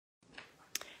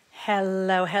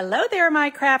Hello, hello there,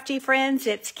 my crafty friends.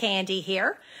 It's Candy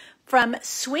here from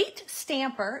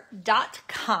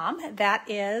sweetstamper.com. That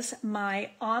is my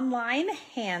online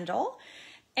handle,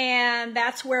 and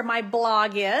that's where my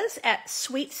blog is at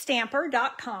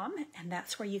sweetstamper.com, and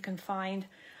that's where you can find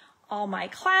all my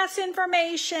class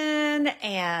information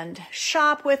and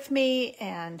shop with me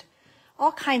and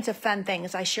all kinds of fun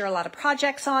things. I share a lot of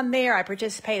projects on there. I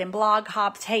participate in blog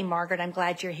hops. Hey, Margaret, I'm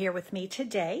glad you're here with me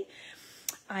today.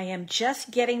 I am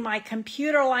just getting my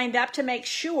computer lined up to make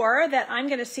sure that I'm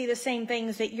going to see the same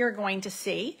things that you're going to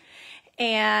see.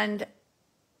 And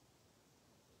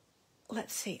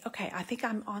let's see. Okay, I think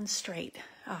I'm on straight.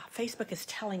 Facebook is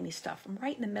telling me stuff. I'm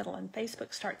right in the middle, and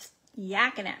Facebook starts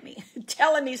yakking at me,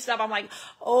 telling me stuff. I'm like,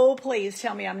 oh, please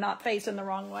tell me I'm not facing the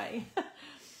wrong way.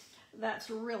 That's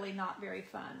really not very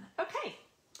fun. Okay,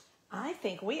 I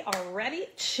think we are ready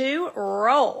to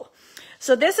roll.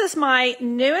 So this is my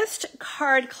newest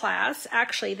card class.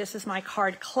 Actually, this is my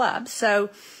card club.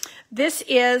 So this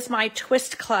is my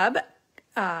twist club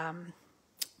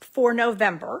for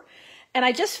November. And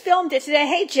I just filmed it today.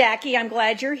 Hey, Jackie, I'm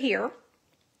glad you're here.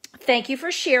 Thank you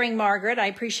for sharing, Margaret. I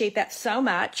appreciate that so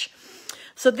much.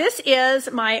 So this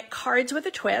is my Cards with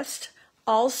a Twist,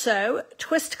 also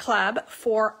Twist Club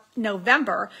for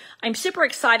November. I'm super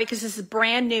excited because this is a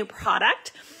brand new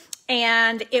product.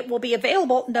 And it will be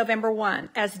available November 1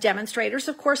 as demonstrators.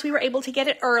 Of course, we were able to get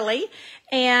it early,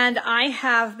 and I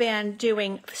have been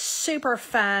doing super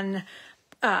fun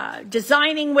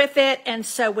designing with it. And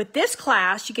so with this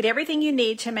class, you get everything you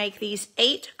need to make these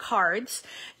 8 cards.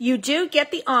 You do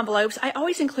get the envelopes. I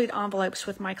always include envelopes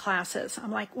with my classes.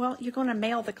 I'm like, well, you're going to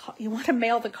you want to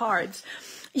mail the cards.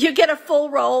 You get a full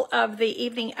roll of the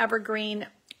Evening Evergreen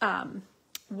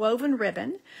woven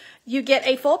ribbon. You get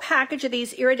a full package of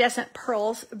these iridescent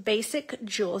pearls basic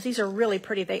jewels. These are really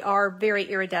pretty. They are very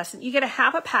iridescent. You get a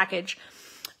half a package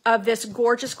of this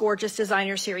gorgeous, gorgeous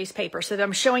designer series paper. So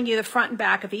I'm showing you the front and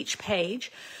back of each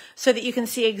page so that you can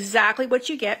see exactly what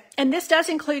you get. And this does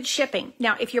include shipping.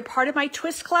 Now, if you're part of my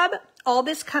Twist Club, all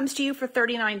this comes to you for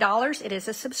 $39. It is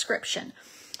a subscription.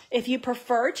 If you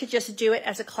prefer to just do it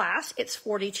as a class, it's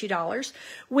 $42.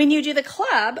 When you do the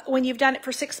club, when you've done it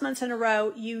for 6 months in a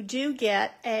row, you do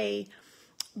get a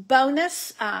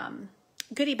bonus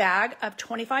goodie bag of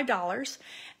 $25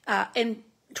 and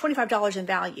 $25 in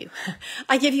value.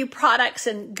 I give you products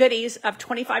and goodies of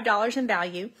 $25 in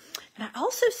value, and I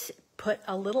also put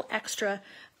a little extra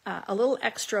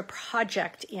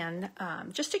project in,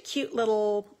 just a cute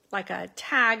little, like a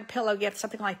tag, pillow gift,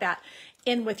 something like that,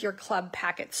 in with your club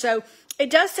packet. So it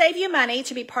does save you money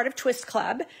to be part of Twist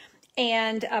Club,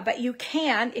 and but you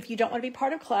can, if you don't want to be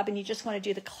part of club and you just want to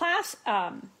do the class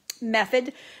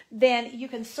method, then you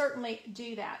can certainly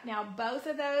do that. Now, both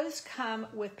of those come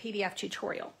with PDF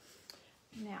tutorial.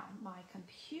 Now, my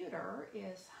computer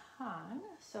is hung,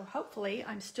 so hopefully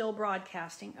I'm still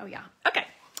broadcasting. Oh, yeah. Okay.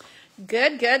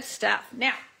 Good stuff.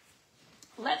 Now,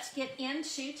 let's get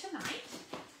into tonight.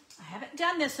 I haven't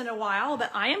done this in a while,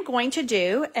 but I am going to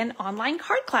do an online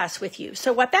card class with you.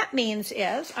 So what that means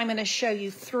is I'm going to show you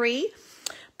 3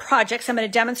 projects. I'm going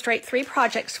to demonstrate 3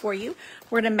 projects for you.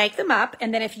 We're going to make them up.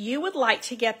 And then if you would like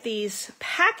to get these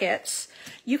packets,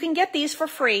 you can get these for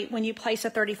free when you place a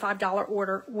 $35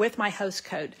 order with my host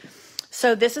code.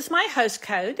 So this is my host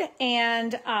code.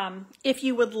 And if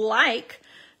you would like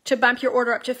to bump your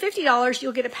order up to $50,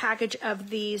 you'll get a package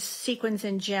of these sequins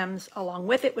and gems along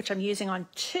with it, which I'm using on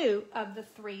 2 of the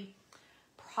 3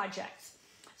 projects.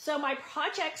 So my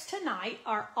projects tonight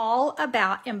are all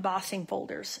about embossing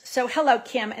folders. So hello,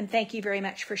 Kim, and thank you very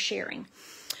much for sharing.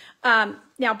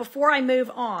 Now, before I move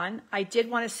on, I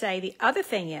did want to say the other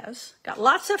thing is, got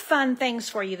lots of fun things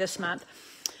for you this month.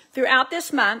 Throughout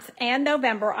this month and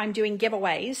November, I'm doing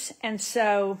giveaways. And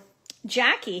so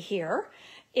Jackie here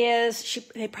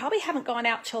they probably haven't gone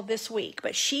out till this week,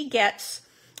 but she gets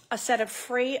a set of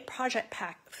 4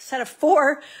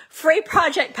 free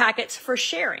project packets for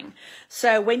sharing.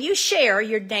 So when you share,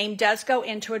 your name does go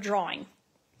into a drawing.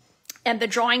 And the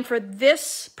drawing for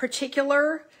this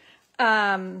particular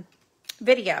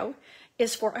video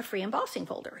is for a free embossing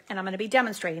folder. And I'm going to be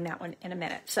demonstrating that one in a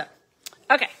minute. So,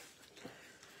 okay.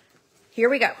 Here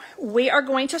we go. We are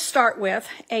going to start with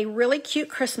a really cute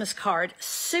Christmas card,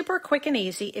 super quick and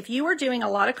easy. If you are doing a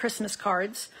lot of Christmas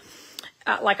cards,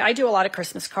 like I do a lot of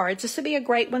Christmas cards, this would be a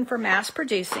great one for mass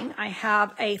producing. I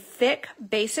have a thick,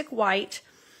 basic white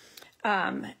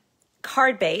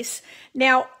card base.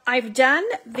 Now, I've done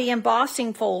the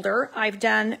embossing folder. I've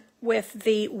done with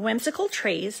the whimsical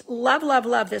trees. Love, love,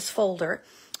 love this folder.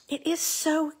 It is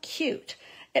so cute.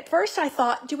 At first, I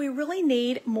thought, do we really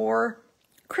need more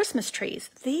Christmas trees.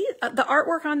 The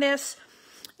artwork on this,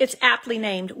 it's aptly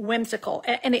named Whimsical,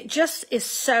 and it just is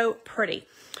so pretty.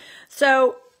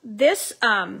 So this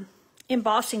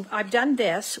embossing, I've done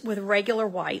this with regular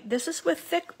white. This is with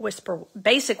thick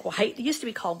basic white. It used to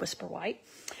be called Whisper White.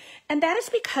 And that is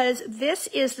because this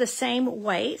is the same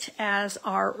weight as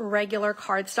our regular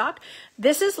cardstock.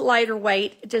 This is lighter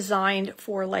weight, designed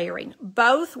for layering.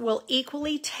 Both will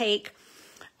equally take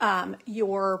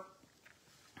your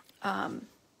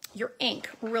ink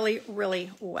really,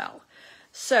 really well.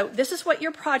 So this is what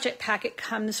your project packet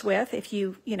comes with if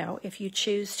you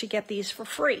choose to get these for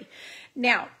free.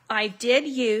 Now, I did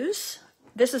use,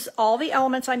 this is all the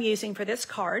elements I'm using for this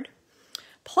card.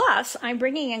 Plus, I'm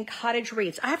bringing in cottage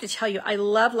reeds. I have to tell you, I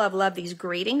love, love, love these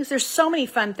greetings. There's so many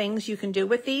fun things you can do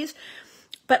with these,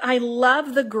 but I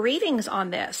love the greetings on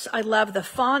this. I love the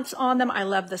fonts on them. I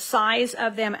love the size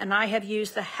of them, and I have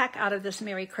used the heck out of this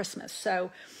Merry Christmas. So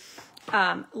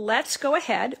let's go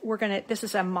ahead. This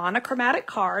is a monochromatic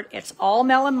card. It's all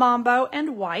Melon Mambo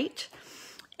and white.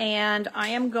 And I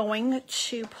am going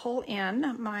to pull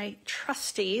in my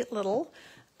trusty little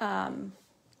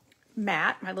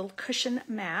mat, my little cushion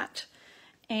mat.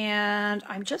 And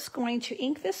I'm just going to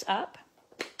ink this up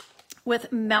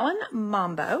with Melon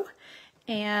Mambo.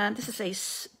 And this is a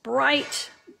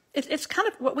bright, it's kind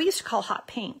of what we used to call hot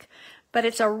pink, but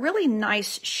it's a really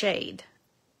nice shade.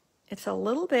 It's a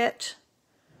little bit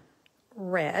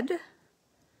red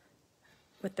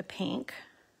with the pink.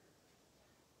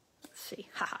 Let's see.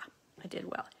 Haha, I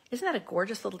did well. Isn't that a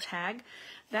gorgeous little tag?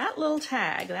 That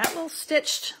little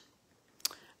stitched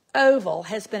oval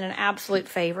has been an absolute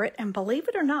favorite. And believe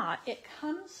it or not, it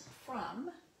comes from,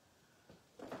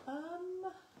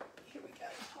 here we go.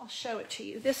 I'll show it to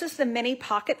you. This is the mini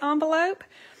pocket envelope.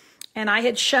 And I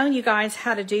had shown you guys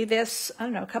how to do this, I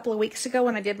don't know, a couple of weeks ago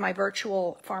when I did my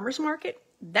virtual farmer's market.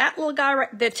 That little guy,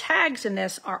 the tags in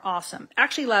this are awesome.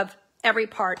 Actually love every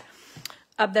part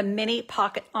of the mini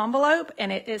pocket envelope,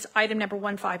 and it is item number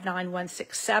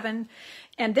 159167.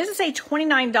 And this is a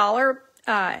 $29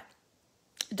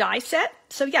 die set.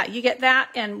 So yeah, you get that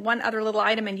and one other little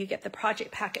item, and you get the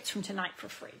project packets from tonight for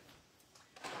free.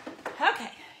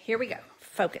 Okay, here we go.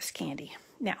 Focus, Candy.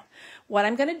 Now, what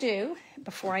I'm going to do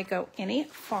before I go any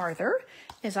farther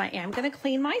is I am going to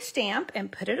clean my stamp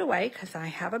and put it away because I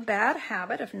have a bad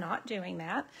habit of not doing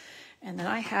that. And then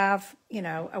I have, you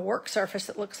know, a work surface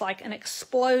that looks like an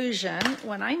explosion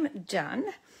when I'm done.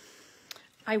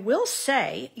 I will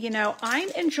say, you know, I'm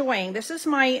enjoying, this is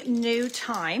my new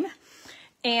time,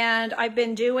 and I've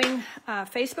been doing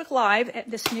Facebook Live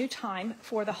at this new time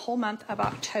for the whole month of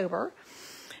October.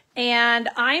 And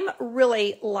I'm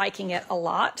really liking it a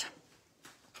lot.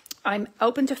 I'm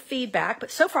open to feedback,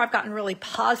 but so far I've gotten really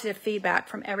positive feedback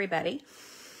from everybody.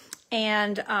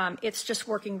 And it's just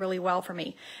working really well for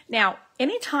me. Now,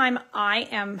 anytime I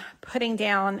am putting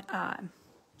down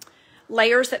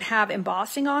layers that have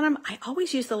embossing on them, I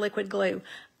always use the liquid glue.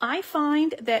 I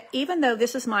find that even though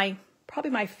this is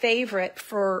probably my favorite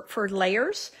for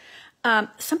layers,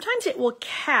 sometimes it will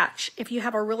catch if you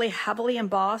have a really heavily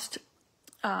embossed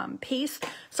piece.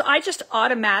 So I just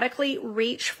automatically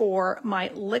reach for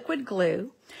my liquid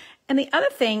glue. And the other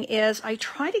thing is I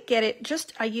try to get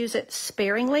it, I use it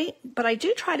sparingly, but I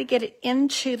do try to get it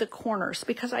into the corners,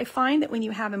 because I find that when you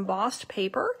have embossed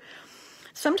paper,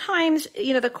 sometimes,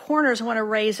 you know, the corners want to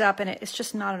raise up and it's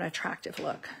just not an attractive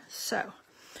look. So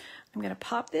I'm going to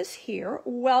pop this here.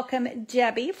 Welcome,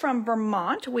 Debbie from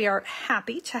Vermont. We are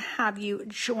happy to have you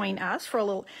join us for a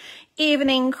little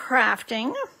evening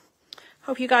crafting.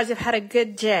 Hope you guys have had a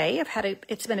good day.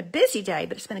 It's been a busy day,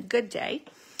 but it's been a good day.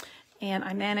 And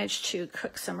I managed to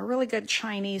cook some really good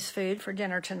Chinese food for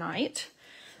dinner tonight.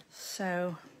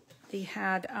 So they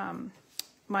had,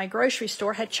 my grocery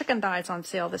store had chicken thighs on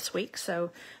sale this week.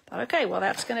 So I thought, okay, well,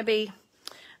 that's going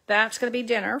to be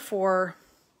dinner for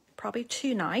probably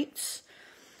 2 nights.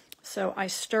 So I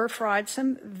stir fried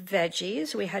some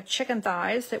veggies. We had chicken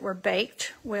thighs that were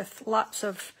baked with lots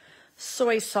of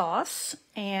soy sauce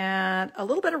and a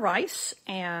little bit of rice.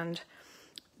 And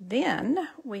then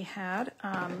we had,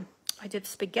 I did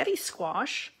spaghetti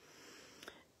squash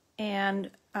and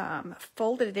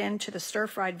folded it into the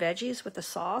stir-fried veggies with the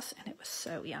sauce, and it was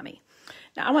so yummy.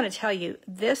 Now, I want to tell you,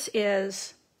 this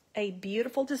is a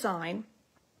beautiful design,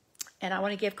 and I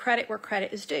want to give credit where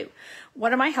credit is due.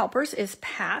 One of my helpers is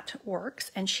Pat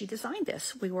Works, and she designed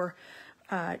this. We were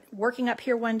working up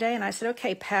here one day, and I said,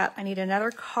 okay, Pat, I need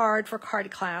another card for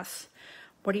card class.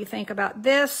 What do you think about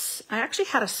this? I actually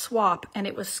had a swap, and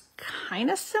it was kind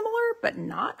of similar, but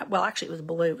not. Well, actually, it was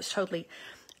blue. It was totally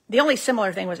The only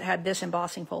similar thing was it had this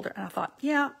embossing folder, and I thought,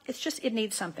 yeah, it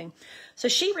needs something. So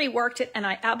she reworked it, and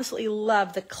I absolutely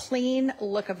love the clean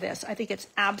look of this. I think it's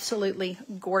absolutely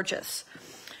gorgeous.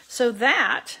 So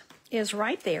that is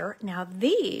right there. Now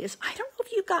these, I don't know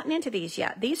if you've gotten into these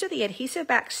yet. These are the adhesive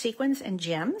back sequins and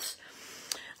gems.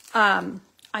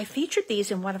 I featured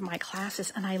these in one of my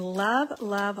classes, and I love,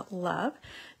 love, love.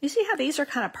 You see how these are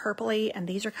kind of purpley and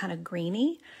these are kind of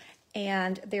greeny?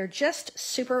 And they're just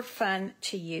super fun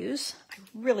to use. I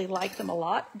really like them a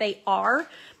lot. They are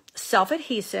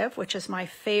self-adhesive, which is my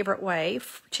favorite way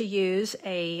to use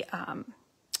a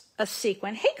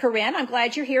sequin. Hey, Corinne, I'm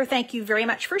glad you're here. Thank you very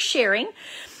much for sharing.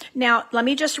 Now, let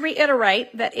me just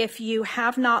reiterate that if you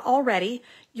have not already,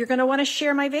 you're going to want to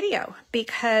share my video,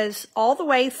 because all the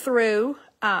way through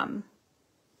till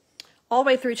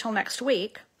next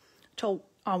week, till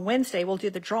on Wednesday, we'll do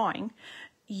the drawing.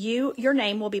 Your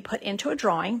name will be put into a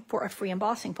drawing for a free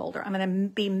embossing folder. I'm going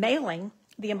to be mailing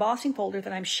the embossing folder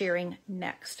that I'm sharing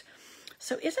next.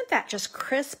 So isn't that just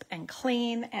crisp and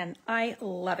clean? And I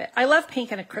love it. I love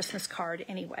pink in a Christmas card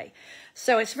anyway.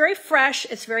 So it's very fresh.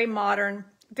 It's very modern,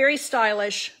 very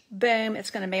stylish. Boom. It's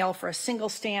going to mail for a single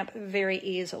stamp very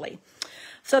easily.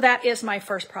 So that is my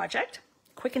first project.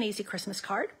 Quick and easy Christmas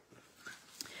card.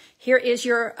 Here is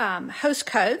your host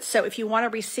code. So if you want to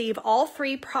receive all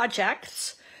 3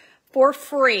 projects for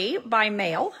free by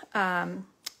mail,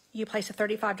 you place a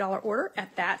 $35 order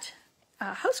at that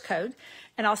host code,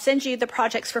 and I'll send you the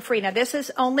projects for free. Now, this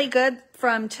is only good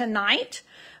from tonight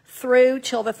through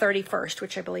till the 31st,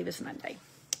 which I believe is Monday.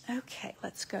 Okay,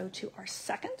 let's go to our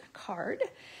second card.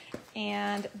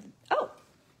 And, oh,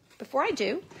 before I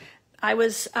do, I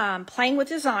was playing with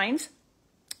designs.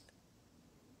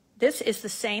 This is the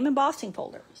same embossing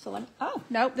folder. So oh,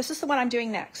 no, this is the one I'm doing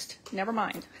next. Never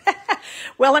mind.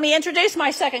 Well, let me introduce my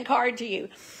second card to you.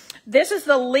 This is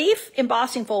the leaf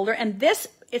embossing folder, and this,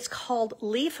 it's called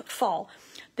Leaf Fall.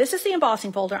 This is the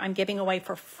embossing folder I'm giving away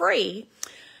for free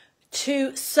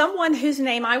to someone whose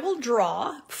name I will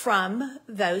draw from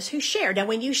those who share. Now,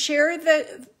 when you share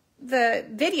the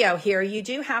video here, you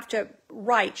do have to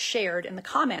write shared in the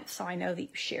comments so I know that you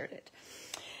shared it.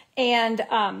 And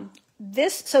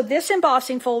this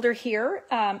embossing folder here,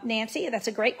 Nancy, that's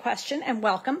a great question, and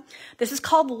welcome. This is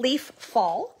called Leaf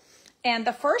Fall, and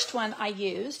the first one I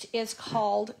used is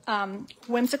called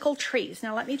Whimsical Trees.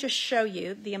 Now let me just show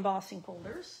you the embossing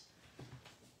folders.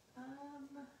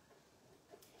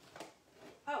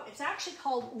 Oh, it's actually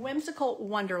called Whimsical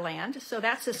Wonderland, so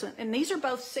that's this one, and these are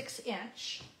both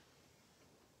 6-inch.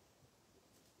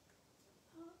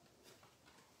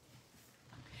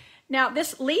 Now,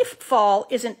 this leaf fall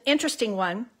is an interesting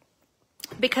one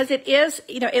because it is,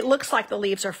 it looks like the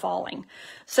leaves are falling.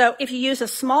 So if you use a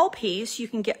small piece, you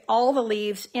can get all the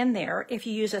leaves in there. If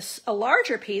you use a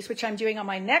larger piece, which I'm doing on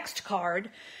my next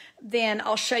card, then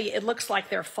I'll show you, it looks like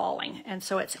they're falling. And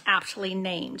so it's aptly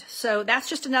named. So that's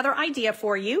just another idea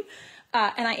for you.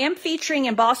 And I am featuring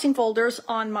embossing folders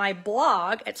on my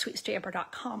blog at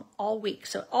sweetstamper.com all week.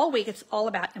 So all week, it's all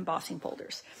about embossing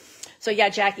folders. So yeah,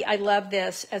 Jackie, I love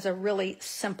this as a really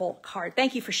simple card.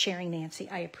 Thank you for sharing, Nancy.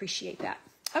 I appreciate that.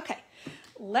 Okay,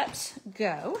 let's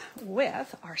go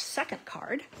with our second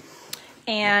card.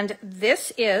 And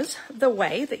this is the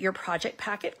way that your project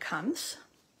packet comes.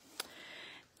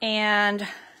 And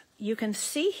you can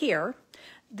see here,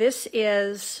 this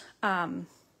is,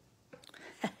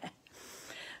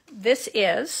 this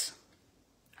is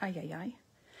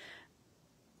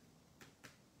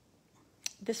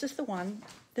the one.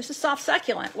 This is soft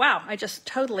succulent. Wow, I just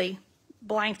totally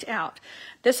blanked out.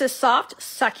 This is soft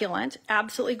succulent,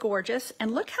 absolutely gorgeous.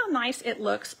 And look how nice it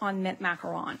looks on mint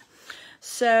macaron.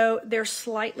 So they're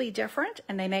slightly different,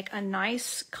 and they make a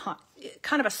nice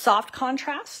kind of a soft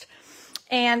contrast.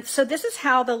 And so this is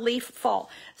how the leaf fall.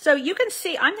 So you can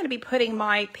see I'm going to be putting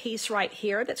my piece right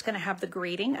here that's going to have the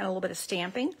greeting and a little bit of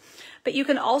stamping. But you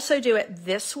can also do it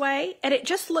this way, and it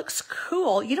just looks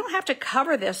cool. You don't have to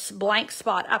cover this blank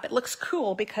spot up. It looks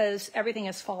cool because everything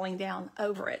is falling down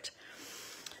over it.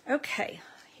 Okay,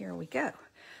 here we go.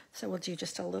 So we'll do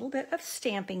just a little bit of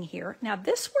stamping here. Now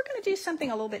this, we're going to do something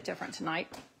a little bit different tonight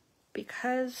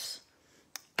because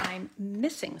I'm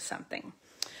missing something.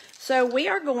 So we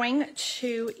are going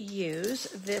to use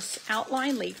this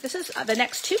outline leaf. This is the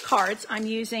next 2 cards. I'm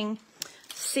using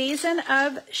Season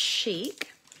of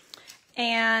Chic,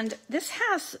 and this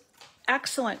has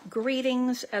excellent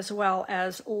greetings as well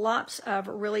as lots of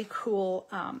really cool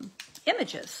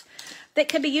images that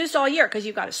can be used all year because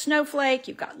you've got a snowflake,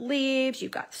 you've got leaves,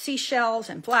 you've got seashells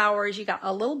and flowers, you've got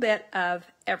a little bit of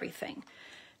everything.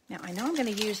 Now I know I'm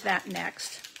going to use that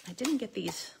next. I didn't get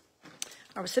these.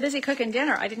 I was so busy cooking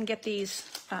dinner, I didn't get these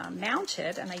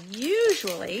mounted, and I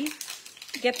usually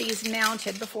get these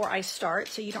mounted before I start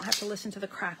so you don't have to listen to the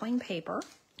crackling paper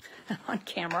on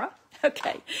camera.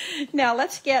 Okay, now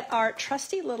let's get our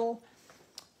trusty little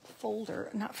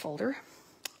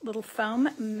little foam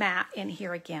mat in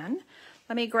here again.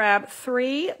 Let me grab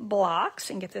 3 blocks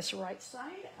and get this right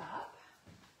side up.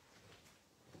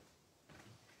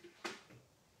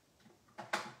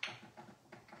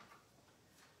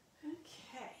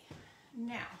 Okay,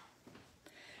 now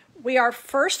we are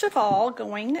first of all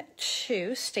going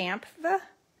to stamp the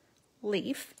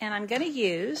leaf, and I'm going to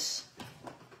use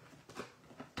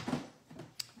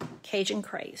Cajun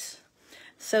Craze.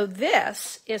 So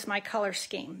this is my color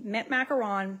scheme: mint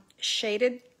macaron,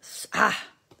 shaded,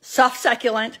 soft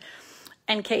succulent,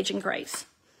 and Cajun Craze.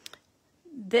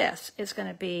 This is going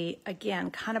to be, again,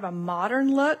 kind of a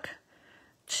modern look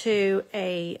to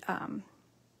a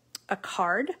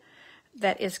card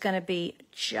that is going to be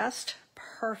just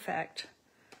perfect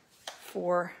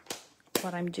for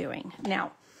what I'm doing.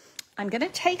 Now, I'm going to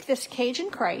take this Cajun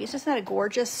Craze. Isn't that a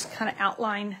gorgeous kind of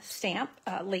outline stamp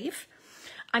leaf?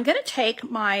 I'm going to take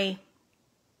my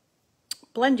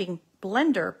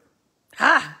blender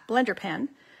pen,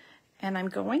 and I'm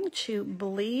going to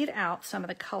bleed out some of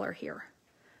the color here,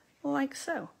 like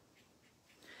so.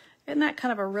 Isn't that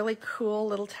kind of a really cool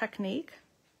little technique?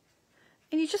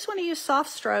 And you just want to use soft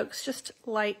strokes, just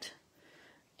light.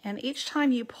 And each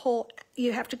time you pull,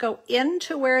 you have to go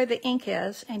into where the ink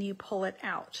is and you pull it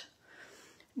out.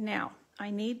 Now, I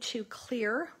need to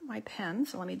clear my pen,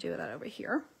 so let me do that over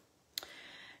here.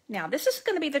 Now, this is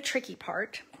going to be the tricky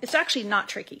part. It's actually not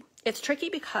tricky. It's tricky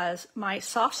because my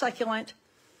soft succulent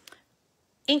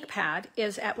ink pad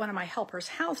is at one of my helper's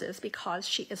houses because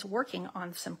she is working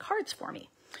on some cards for me.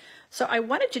 So I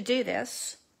wanted to do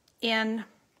this in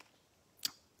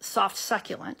soft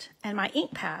succulent, and my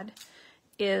ink pad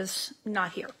is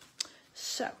not here.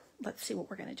 So let's see what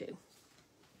we're going to do.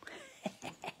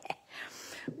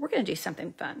 We're going to do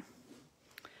something fun,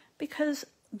 because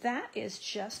that is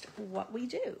just what we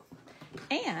do.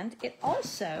 And it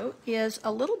also is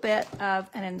a little bit of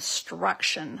an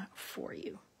instruction for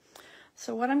you.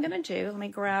 So what I'm going to do, let me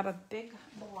grab a big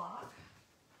block.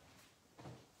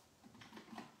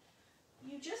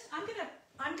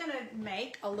 I'm going to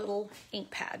make a little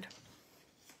ink pad.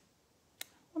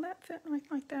 Will that fit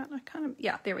like that?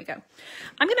 Yeah, there we go.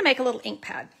 I'm going to make a little ink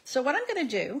pad. So what I'm going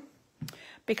to do,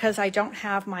 because I don't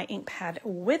have my ink pad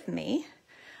with me,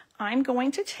 I'm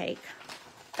going to take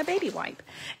a baby wipe.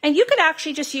 And you could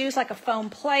actually just use like a foam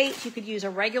plate. You could use a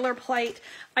regular plate.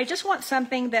 I just want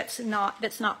something that's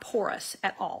not porous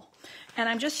at all. And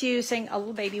I'm just using a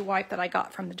little baby wipe that I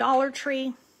got from the Dollar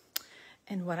Tree.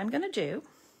 And what I'm going to do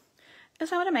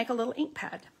is I'm going to make a little ink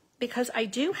pad, because I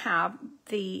do have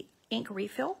the ink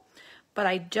refill, but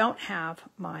I don't have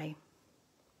my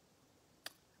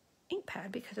ink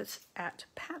pad because it's at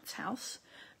Pat's house,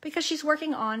 because she's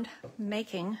working on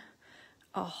making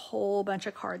a whole bunch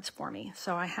of cards for me.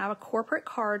 So I have a corporate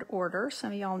card order.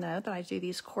 Some of y'all know that I do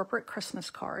these corporate Christmas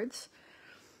cards.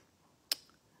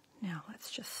 Now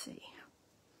let's just see.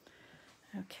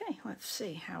 Okay, let's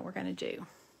see how we're going to do.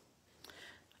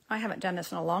 I haven't done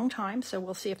this in a long time, so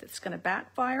we'll see if it's going to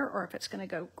backfire or if it's going to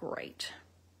go great.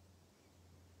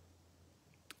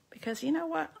 Because you know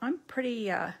what? I'm pretty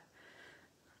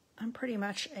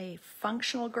much a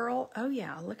functional girl. Oh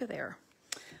yeah, look at there.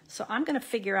 So I'm going to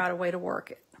figure out a way to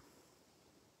work it.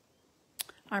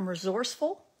 I'm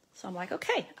resourceful, so I'm like,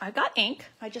 okay, I've got ink.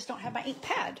 I just don't have my ink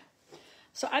pad.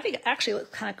 So I think it actually looks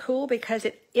kind of cool because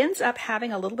it ends up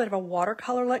having a little bit of a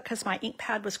watercolor look, because my ink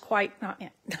pad was not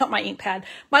my ink pad.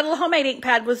 My little homemade ink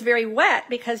pad was very wet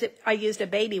because I used a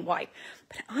baby wipe.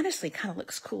 But it honestly kind of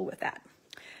looks cool with that.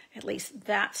 At least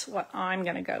that's what I'm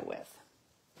going to go with.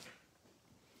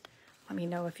 Let me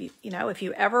know if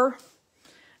you ever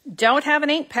don't have an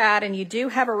ink pad and you do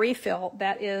have a refill,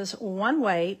 that is one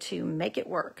way to make it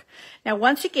work. Now,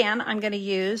 once again, I'm going to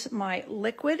use my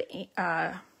liquid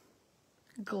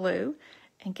glue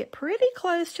and get pretty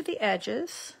close to the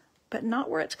edges, but not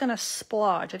where it's going to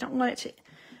splodge. I don't want it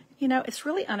to, it's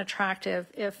really unattractive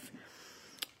if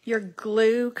your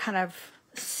glue kind of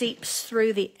seeps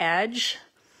through the edge,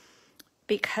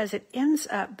 because it ends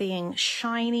up being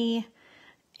shiny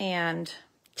and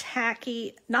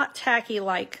tacky, not tacky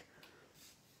like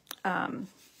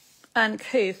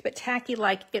uncouth, but tacky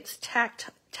like it's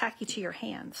tacky to your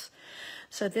hands.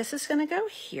 So this is going to go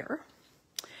here,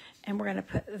 and we're going to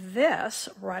put this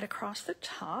right across the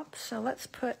top. So let's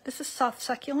put, this is soft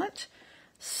succulent,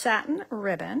 satin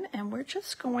ribbon, and we're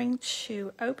just going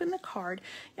to open the card.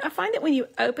 I find that when you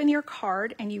open your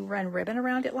card and you run ribbon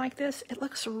around it like this, it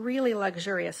looks really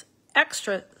luxurious.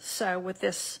 Extra so with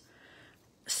this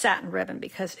satin ribbon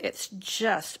because it's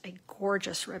just a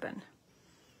gorgeous ribbon.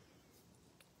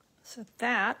 So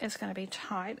that is going to be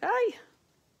tied.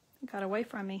 It got away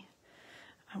from me.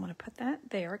 I want to put that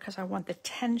there because I want the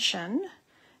tension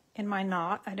in my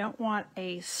knot. I don't want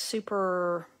a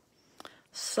super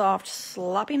soft,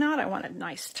 sloppy knot. I want a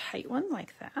nice tight one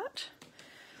like that.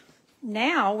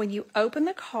 Now, when you open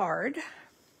the card,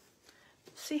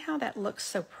 see how that looks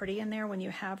so pretty in there when you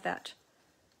have that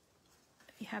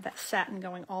satin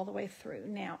going all the way through.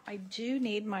 Now, I do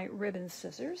need my ribbon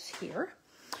scissors here.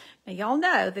 Now, y'all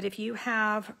know that if you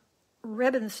have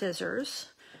ribbon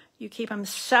scissors, you keep them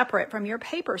separate from your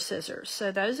paper scissors.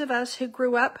 So those of us who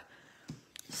grew up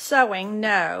sewing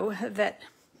know that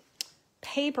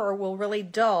paper will really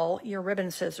dull your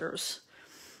ribbon scissors.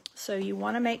 So you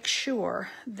want to make sure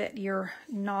that you're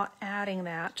not adding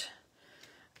that,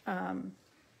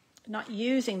 not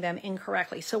using them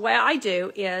incorrectly. So what I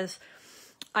do is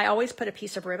I always put a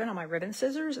piece of ribbon on my ribbon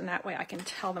scissors, and that way I can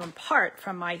tell them apart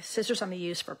from my scissors I'm going to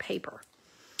use for paper.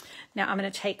 Now I'm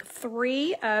going to take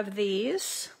 3 of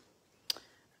these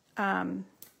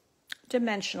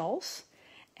dimensionals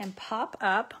and pop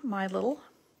up my little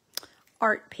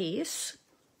art piece,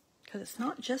 because it's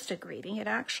not just a greeting, it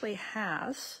actually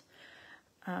has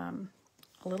a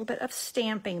little bit of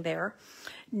stamping there.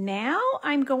 Now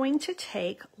I'm going to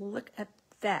look at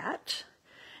that.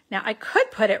 Now I could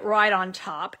put it right on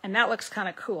top, and that looks kind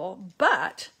of cool,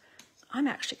 but I'm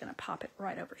actually going to pop it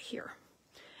right over here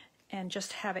and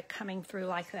just have it coming through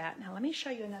like that. Now let me show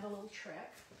you another little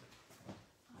trick. I'm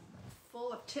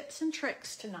full of tips and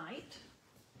tricks tonight.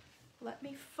 Let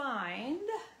me find...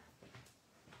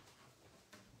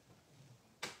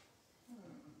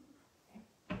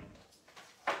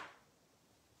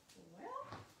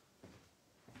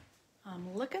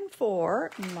 I'm looking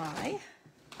for my,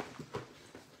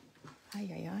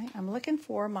 I'm looking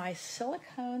for my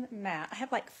silicone mat. I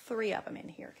have like 3 of them in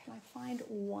here. Can I find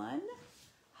one?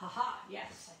 Haha,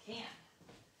 yes, I can.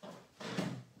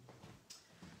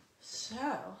 So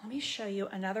let me show you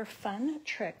another fun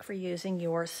trick for using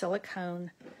your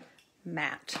silicone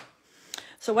mat.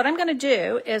 So what I'm going to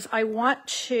do is I want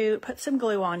to put some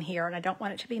glue on here, and I don't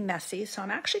want it to be messy. So I'm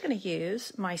actually going to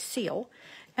use my seal,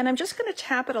 and I'm just going to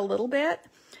tap it a little bit.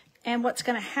 And what's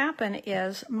going to happen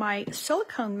is my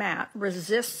silicone mat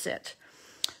resists it.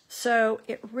 So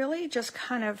it really just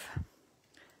kind of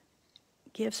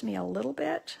gives me a little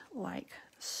bit like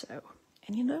so.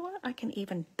 And you know what? I can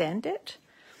even bend it.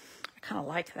 I kind of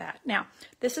like that. Now,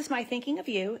 this is my thinking of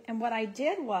you. And what I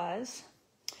did was,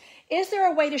 is there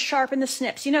a way to sharpen the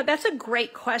snips? You know, that's a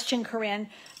great question, Corinne.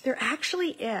 There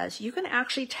actually is. You can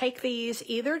actually take these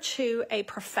either to a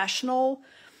professional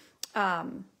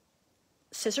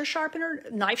scissor sharpener,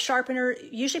 knife sharpener.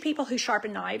 Usually people who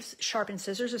sharpen knives sharpen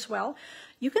scissors as well.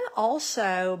 You can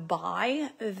also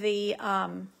buy the,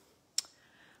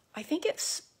 I think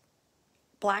it's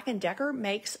Black & Decker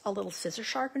makes a little scissor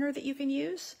sharpener that you can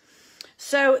use.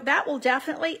 So that will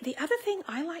definitely, the other thing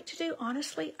I like to do,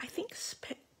 honestly, I think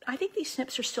these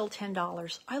snips are still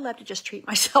 $10. I love to just treat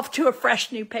myself to a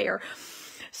fresh new pair.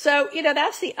 So, you know,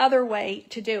 that's the other way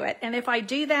to do it. And if I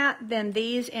do that, then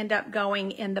these end up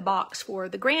going in the box for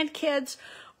the grandkids,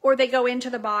 or they go into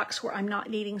the box where I'm not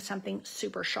needing something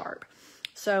super sharp.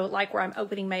 So like where I'm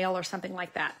opening mail or something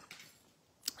like that.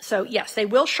 So yes, they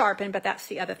will sharpen, but that's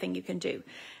the other thing you can do.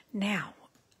 Now,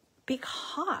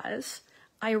 because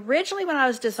I originally, when I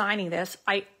was designing this,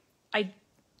 I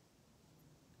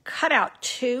cut out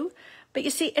 2, but you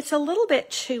see, it's a little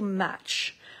bit too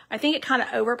much. I think it kind of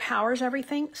overpowers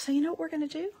everything. So you know what we're going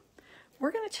to do?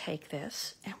 We're going to take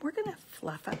this and we're going to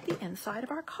fluff up the inside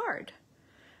of our card,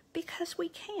 because we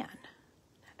can.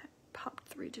 That popped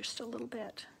through just a little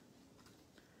bit.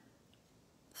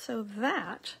 So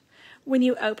that when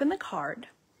you open the card,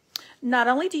 not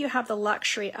only do you have the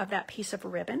luxury of that piece of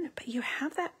ribbon, but you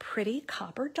have that pretty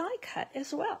copper die cut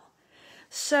as well.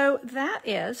 So that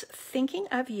is thinking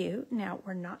of you. Now,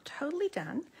 we're not totally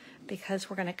done, because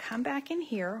we're going to come back in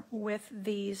here with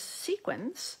these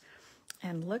sequins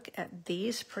and look at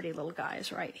these pretty little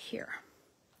guys right here.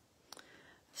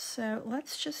 So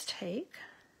let's just take,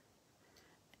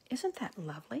 isn't that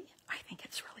lovely? I think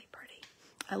it's really pretty.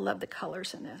 I love the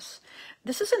colors in this.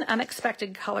 This is an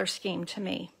unexpected color scheme to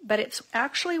me, but it's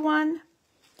actually one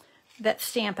that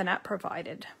Stampin' Up!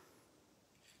 Provided.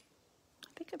 I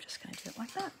think I'm just going to do it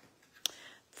like that.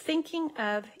 Thinking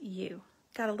of you.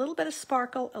 Got a little bit of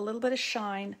sparkle, a little bit of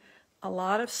shine, a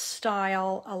lot of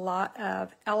style, a lot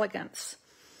of elegance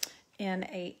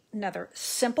in another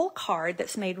simple card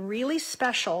that's made really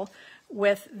special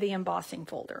with the embossing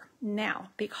folder. Now,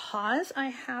 because I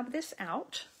have this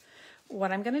out,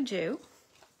 what I'm going to do,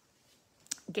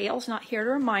 Gail's not here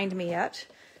to remind me yet.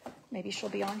 Maybe she'll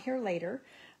be on here later,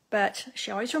 but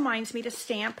she always reminds me to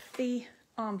stamp the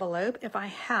envelope if I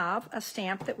have a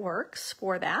stamp that works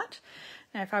for that.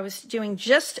 Now, if I was doing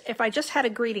if I just had a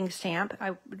greeting stamp,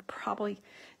 I would probably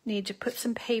need to put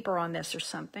some paper on this or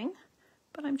something.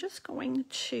 But I'm just going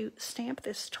to stamp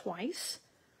this twice.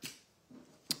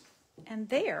 And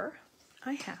there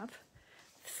I have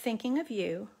Thinking of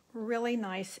You, really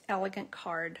nice, elegant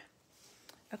card.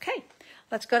 Okay,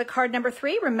 let's go to card number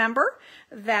 3. Remember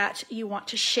that you want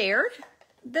to share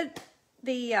the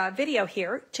video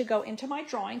here to go into my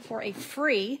drawing for a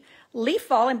free leaf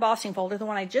fall embossing folder, the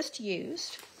one I just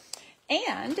used.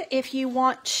 And if you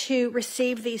want to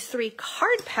receive these 3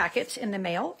 card packets in the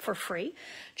mail for free,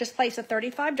 just place a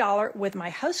 $35 with my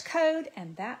host code,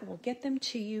 and that will get them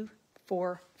to you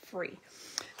for free.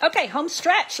 Okay, home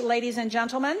stretch, ladies and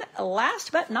gentlemen.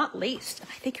 Last but not least, and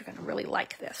I think you're going to really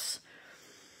like this.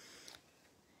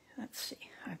 Let's see.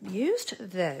 I've used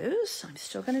those. I'm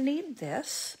still going to need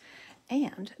this.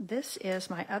 And this is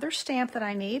my other stamp that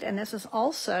I need, and this is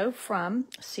also from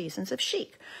Seasons of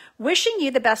Chic. Wishing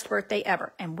you the best birthday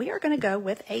ever. And we are going to go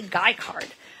with a guy card.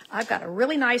 I've got a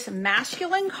really nice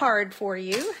masculine card for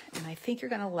you, and I think you're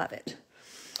going to love it.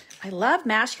 I love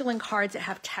masculine cards that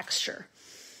have texture.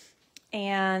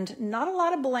 And not a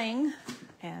lot of bling,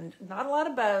 and not a lot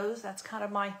of bows. That's kind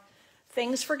of my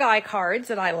things for guy cards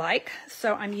that I like.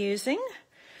 So I'm using,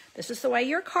 this is the way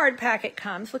your card packet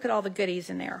comes. Look at all the goodies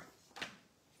in there.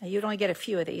 Now, you'd only get a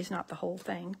few of these, not the whole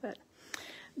thing, but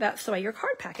that's the way your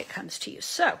card packet comes to you.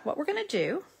 So what we're going to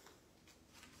do,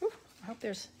 I hope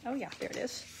there's, oh yeah, there it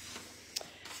is.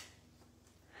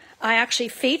 I actually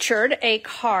featured a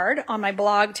card on my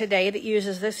blog today that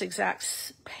uses this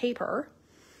exact paper,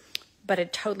 but a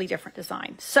totally different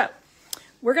design. So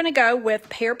we're going to go with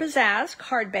Pear Pizzazz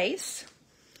card base,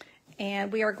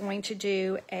 and we are going to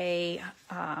do a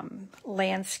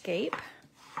landscape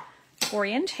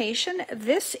orientation.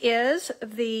 This is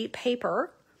the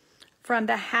paper from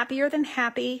the Happier Than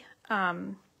Happy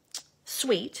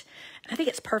suite. I think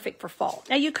it's perfect for fall.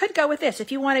 Now you could go with this.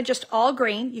 If you wanted just all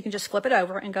green, you can just flip it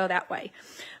over and go that way.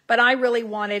 But I really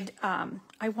wanted,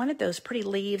 I wanted those pretty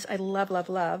leaves. I love, love,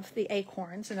 love the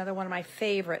acorns. Another one of my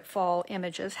favorite fall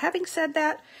images. Having said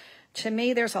that, to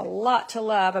me, there's a lot to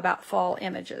love about fall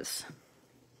images.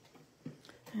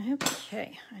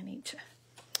 Okay, I need to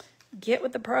get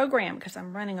with the program because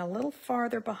I'm running a little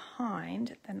farther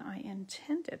behind than I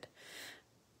intended.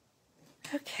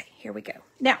 Okay, here we go.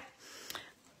 Now,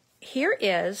 here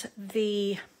is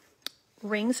the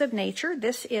Rings of Nature.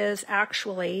 This is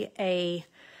actually a,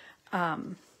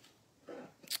 what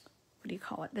do you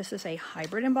call it? This is a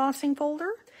hybrid embossing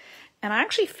folder. And I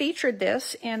actually featured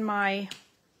this in my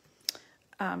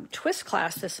twist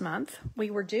class this month. We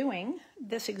were doing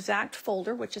this exact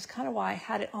folder, which is kind of why I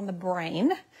had it on the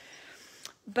brain.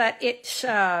 But it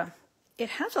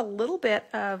has a little bit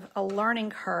of a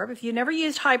learning curve. If you never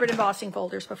used hybrid embossing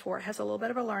folders before, it has a little bit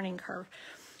of a learning curve.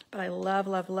 But I love,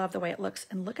 love, love the way it looks.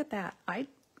 And look at that. I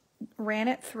ran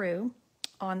it through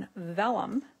on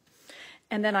vellum,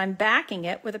 and then I'm backing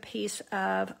it with a piece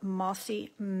of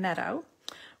Mossy Meadow.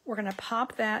 We're going to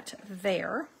pop that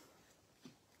there.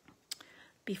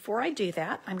 Before I do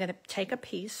that, I'm going to take a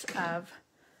piece of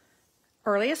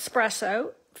Early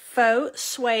Espresso Faux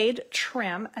Suede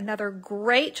Trim, another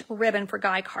great ribbon for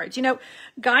guy cards. You know,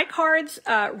 guy cards,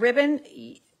 ribbon,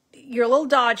 you're a little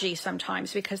dodgy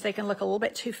sometimes because they can look a little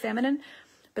bit too feminine,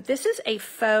 but this is a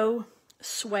faux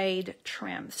suede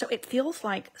trim. So it feels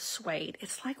like suede.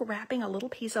 It's like wrapping a little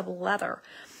piece of leather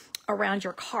around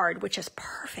your card, which is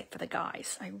perfect for the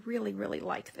guys. I really, really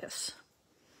like this.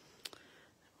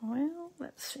 Well,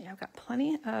 let's see. I've got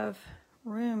plenty of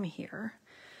room here.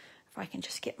 If I can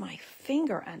just get my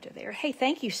finger under there. Hey,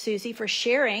 thank you, Susie, for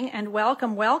sharing, and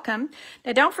welcome, welcome.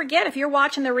 Now, don't forget, if you're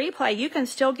watching the replay, you can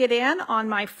still get in on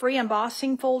my free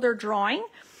embossing folder drawing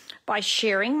by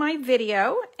sharing my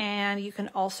video, and you can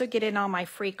also get in on my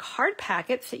free card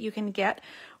packets that you can get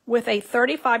with a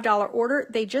 $35 order.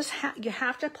 They just you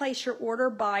have to place your order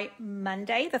by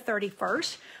Monday, the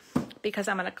 31st, because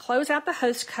I'm going to close out the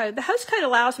host code. The host code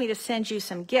allows me to send you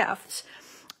some gifts,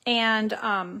 and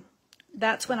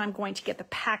that's when I'm going to get the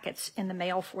packets in the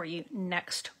mail for you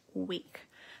next week.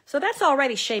 So that's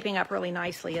already shaping up really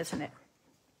nicely, isn't it?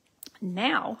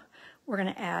 Now we're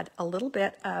going to add a little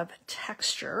bit of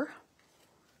texture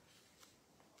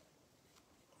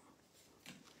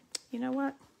You know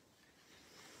what?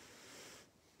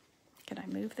 Can I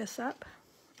move this up?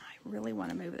 I really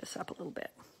want to move this up a little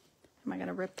bit. Am I going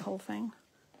to rip the whole thing?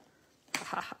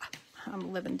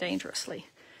 I'm living dangerously.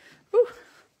 Whew.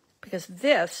 Because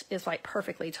this is like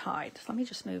perfectly tied. So let me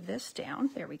just move this down.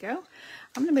 There we go.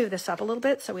 I'm going to move this up a little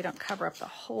bit so we don't cover up the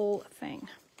whole thing.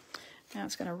 Now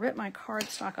it's going to rip my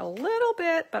cardstock a little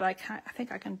bit, but I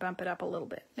think I can bump it up a little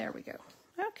bit. There we go.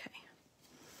 Okay.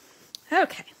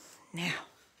 Okay.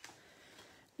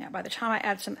 Now by the time I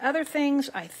add some other things,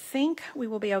 I think we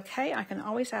will be okay. I can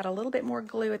always add a little bit more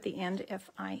glue at the end if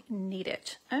I need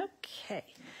it. Okay.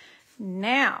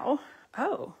 Now,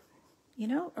 oh, you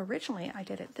know, originally I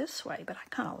did it this way, but I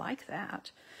kind of like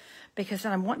that because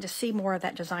then I'm wanting to see more of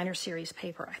that designer series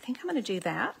paper. I think I'm going to do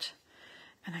that,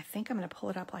 and I think I'm going to pull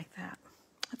it up like that.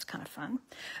 That's kind of fun.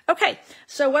 Okay,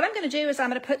 so what I'm going to do is I'm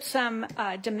going to put some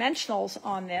dimensionals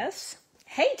on this.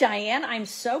 Hey, Diane, I'm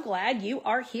so glad you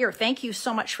are here. Thank you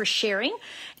so much for sharing,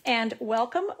 and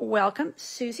welcome, welcome.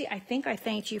 Susie, I think I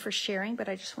thanked you for sharing, but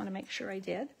I just want to make sure I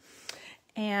did.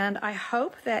 And I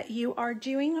hope that you are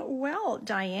doing well,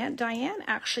 Diane. Diane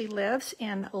actually lives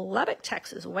in Lubbock,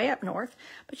 Texas, way up north,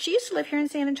 but she used to live here in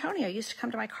San Antonio, used to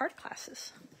come to my card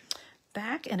classes.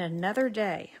 Back in another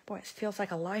day. Boy, it feels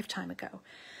like a lifetime ago.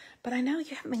 But I know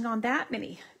you haven't been gone that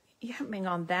many. You haven't been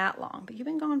gone that long, but you've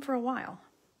been gone for a while.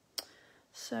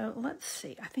 So let's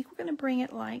see. I think we're going to bring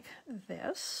it like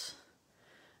this.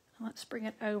 Let's bring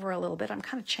it over a little bit. I'm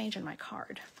kind of changing my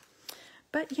card.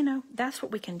 But, you know, that's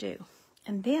what we can do.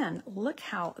 And then look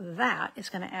how that is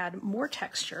going to add more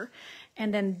texture.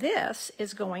 And then this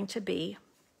is going to be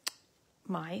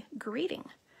my greeting.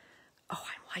 Oh,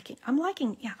 I'm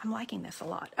liking this a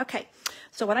lot. Okay,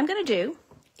 so what I'm going to do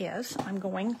is I'm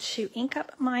going to ink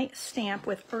up my stamp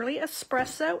with Early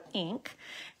Espresso ink.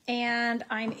 And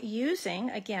I'm using,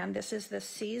 again, this is the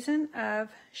Season of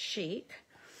Chic.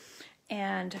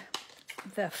 And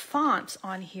the fonts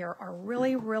on here are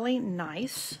really, really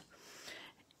nice.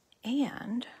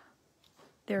 And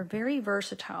they're very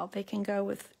versatile. They can go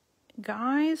with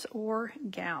guys or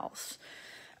gals.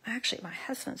 Actually, my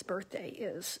husband's birthday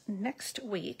is next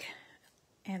week,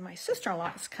 and my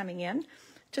sister-in-law is coming in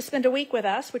to spend a week with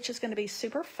us, which is going to be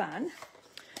super fun.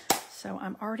 So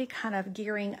I'm already kind of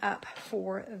gearing up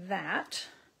for that.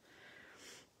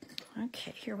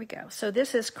 Okay, here we go. So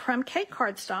this is crumb cake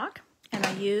cardstock, and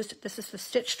this is the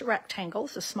stitched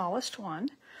rectangles, the smallest one.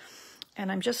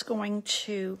 And I'm just going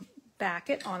to back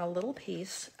it on a little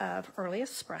piece of Early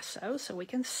Espresso so we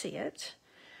can see it.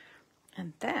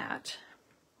 And that,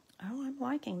 oh, I'm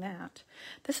liking that.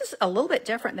 This is a little bit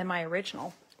different than my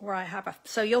original, where I have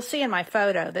so you'll see in my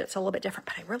photo that it's a little bit different,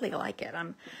 but I really like it.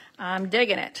 I'm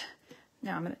digging it.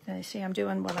 Now I'm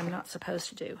doing what I'm not supposed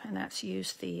to do, and that's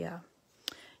use the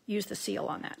seal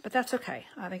on that. But that's okay.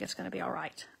 I think it's going to be all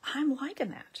right. I'm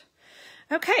liking that.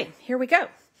 Okay, here we go.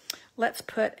 Let's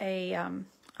put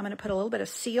I'm going to put a little bit of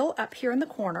seal up here in the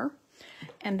corner,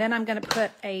 and then I'm going to put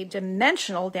a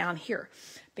dimensional down here,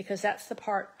 because that's the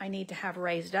part I need to have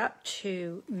raised up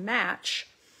to match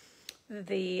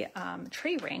the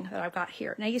tree ring that I've got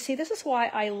here. Now you see, this is why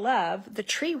I love the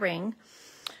tree ring,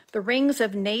 the rings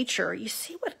of nature. You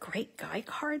see what great guide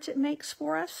cards it makes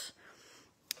for us?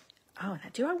 Oh, now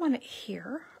do I want it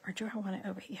here, or do I want it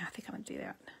over here? Yeah, I think I'm going to do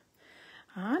that.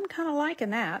 I'm kind of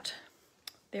liking that.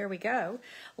 There we go.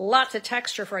 Lots of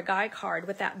texture for a guide card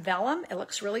with that vellum. It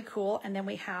looks really cool. And then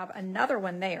we have another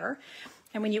one there.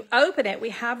 And when you open it,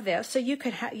 we have this. So you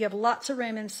have lots of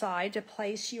room inside to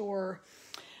place your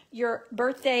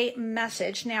birthday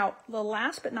message. Now, the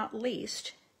last but not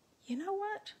least, you know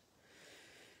what?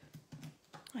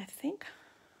 I think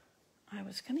I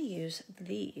was going to use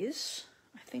these.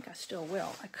 I think I still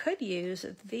will. I could use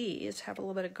these, have a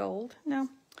little bit of gold. No.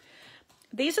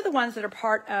 These are the ones that are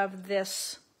part of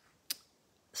this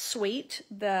suite,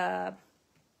 the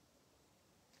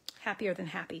Happier Than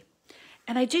Happy.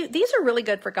 And these are really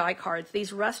good for guide cards,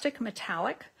 these rustic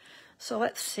metallic. So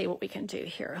let's see what we can do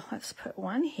here. Let's put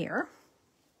one here,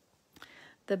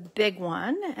 the big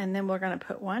one, and then we're going to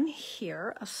put one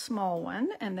here, a small one,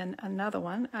 and then another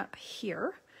one up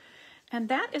here. And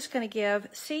that is going to give,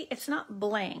 see, it's not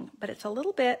bling, but it's a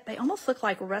little bit, they almost look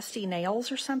like rusty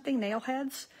nails or something, nail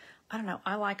heads. I don't know,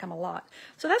 I like them a lot.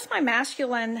 So that's my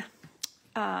masculine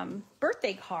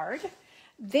birthday card.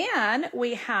 Then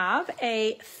we have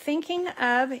a thinking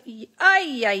of,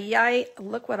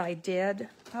 look what I did.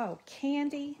 Oh,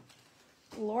 candy.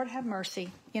 Lord have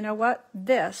mercy. You know what?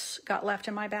 This got left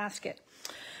in my basket.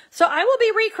 So I will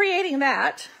be recreating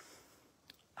that.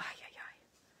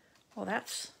 Well,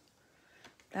 that's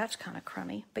kind of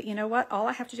crummy. But you know what? All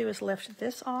I have to do is lift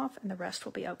this off and the rest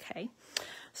will be okay.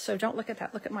 So don't look at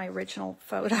that. Look at my original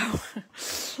photo.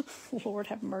 Lord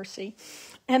have mercy.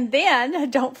 And then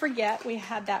don't forget, we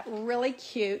had that really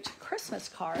cute Christmas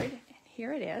card. And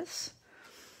here it is.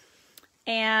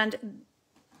 And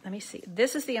let me see.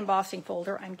 This is the embossing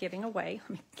folder I'm giving away. Let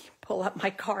me pull up my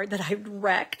card that I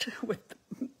wrecked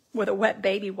with a wet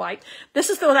baby wipe. This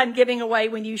is the one I'm giving away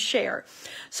when you share.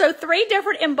 So 3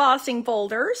 different embossing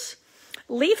folders: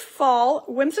 Leaf Fall,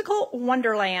 Whimsical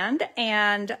Wonderland,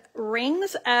 and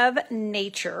Rings of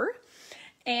Nature.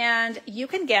 And you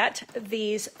can get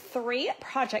these 3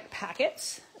 project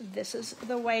packets. This is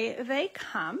the way they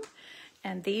come.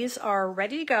 And these are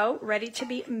ready to go, ready to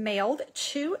be mailed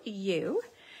to you.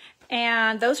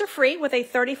 And those are free with a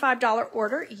 $35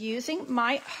 order using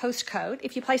my host code.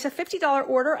 If you place a $50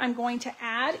 order, I'm going to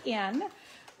add in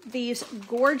these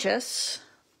gorgeous,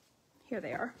 here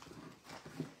they are.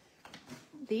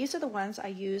 These are the ones I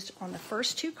used on the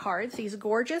first 2 cards, these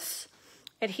gorgeous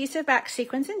adhesive back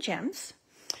sequins and gems.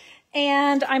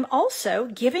 And I'm also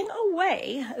giving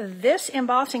away this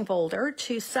embossing folder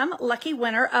to some lucky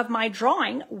winner of my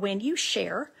drawing when you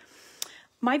share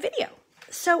my video.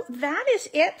 So that is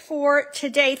it for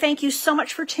today. Thank you so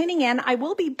much for tuning in. I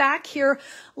will be back here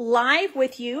live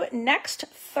with you next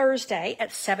Thursday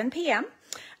at 7 p.m.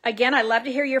 Again, I love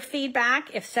to hear your feedback.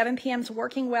 If 7 p.m. is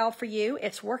working well for you,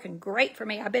 it's working great for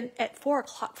me. I've been at 4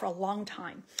 o'clock for a long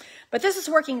time, but this is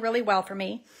working really well for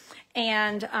me.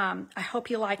 And I hope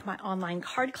you like my online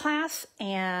card class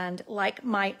and like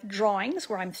my drawings,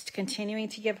 where I'm continuing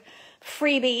to give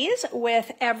freebies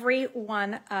with every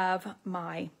one of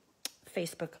my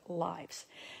Facebook Lives.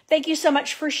 Thank you so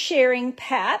much for sharing,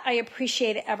 Pat. I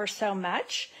appreciate it ever so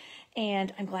much.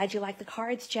 And I'm glad you like the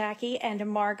cards, Jackie and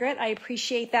Margaret. I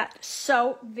appreciate that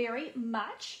so very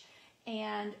much.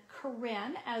 And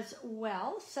Corinne as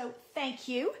well. So thank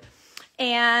you.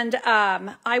 And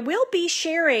I will be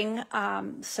sharing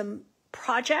some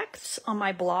projects on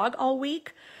my blog all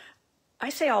week. I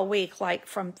say all week, like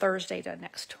from Thursday to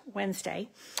next Wednesday,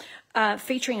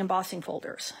 featuring embossing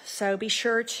folders. So be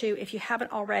sure to, if you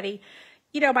haven't already,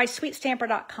 my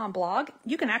sweetstamper.com blog,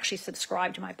 you can actually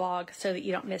subscribe to my blog so that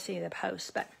you don't miss any of the posts,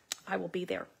 but I will be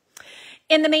there.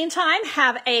 In the meantime,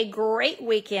 have a great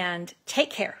weekend.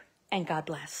 Take care and God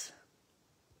bless.